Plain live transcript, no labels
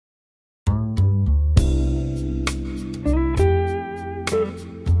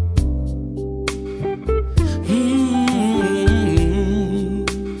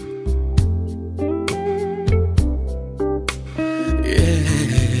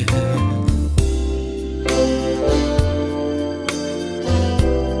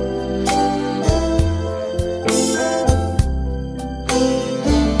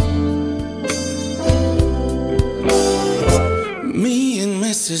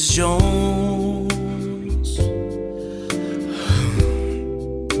Mrs. Jones,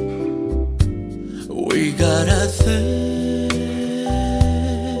 we got a thing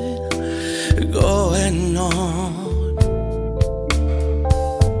going on.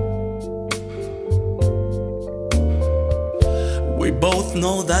 We both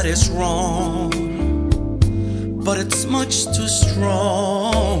know that it's wrong, but it's much too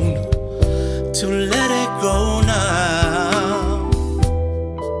strong to let it go now.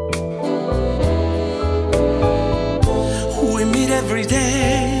 We meet every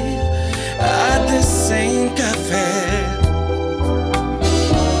day at the same cafe,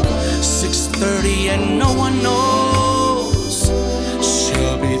 6:30 and no one knows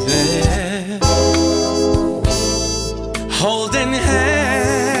she'll be there, holding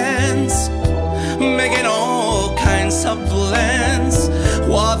hands, making all kinds of plans,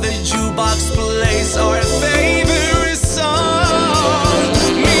 while the jukebox plays our favorite song.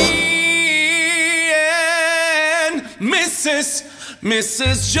 Me and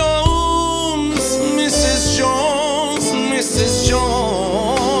Mrs. Jones, Mrs. Jones, Mrs.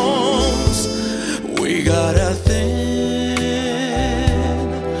 Jones, we got a thing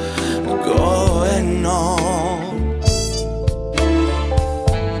going on.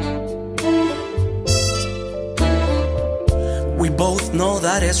 We both know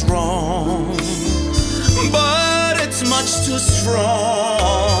that it's wrong, but it's much too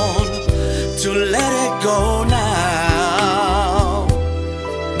strong to let it go now.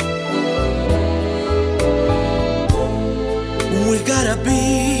 We gotta be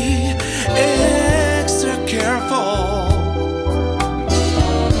extra careful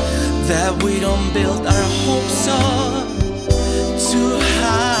that we don't build our hopes up too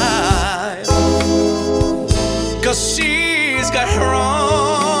high, 'cause she's got her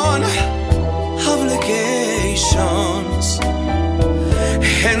own obligations,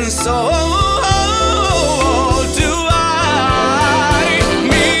 and so do I.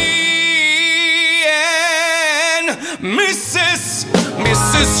 Me and Mrs.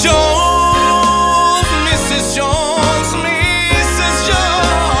 Jones, Mrs. Jones, Mrs.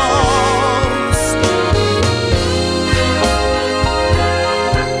 Jones.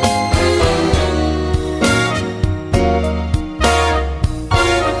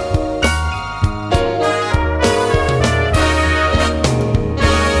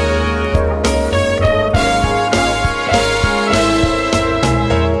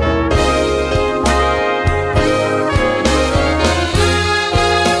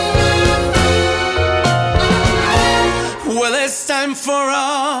 Well, it's time for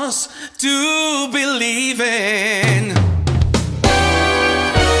us to believe in,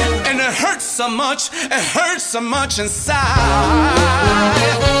 and it hurts so much, it hurts so much inside.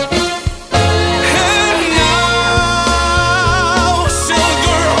 And now she'll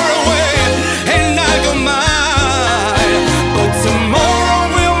go her way and I go mine, but tomorrow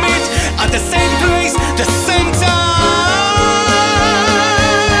we'll meet at the same place, the same time.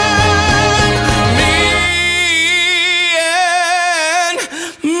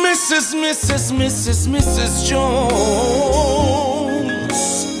 Mrs. Jones.